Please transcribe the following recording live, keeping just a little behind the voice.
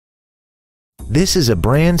This is a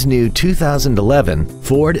brand new 2011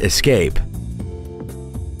 Ford Escape.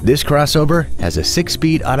 This crossover has a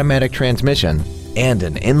 6-speed automatic transmission and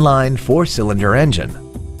an inline 4-cylinder engine.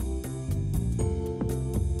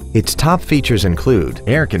 Its top features include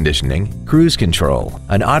air conditioning, cruise control,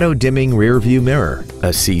 an auto-dimming rear-view mirror,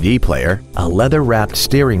 a CD player, a leather-wrapped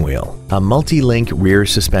steering wheel, a multi-link rear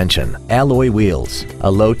suspension, alloy wheels,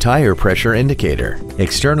 a low tire pressure indicator,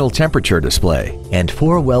 external temperature display, and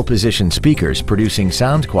 4 well-positioned speakers producing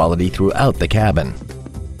sound quality throughout the cabin.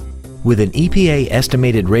 With an EPA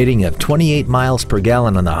estimated rating of 28 miles per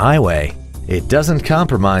gallon on the highway, it doesn't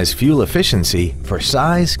compromise fuel efficiency for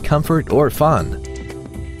size, comfort, or fun.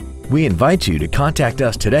 We invite you to contact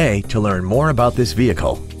us today to learn more about this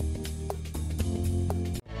vehicle.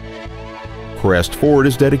 Crest Ford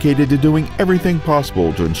is dedicated to doing everything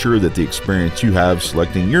possible to ensure that the experience you have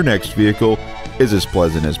selecting your next vehicle is as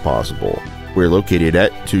pleasant as possible. We're located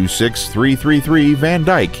at 26333 Van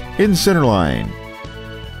Dyke in Centerline.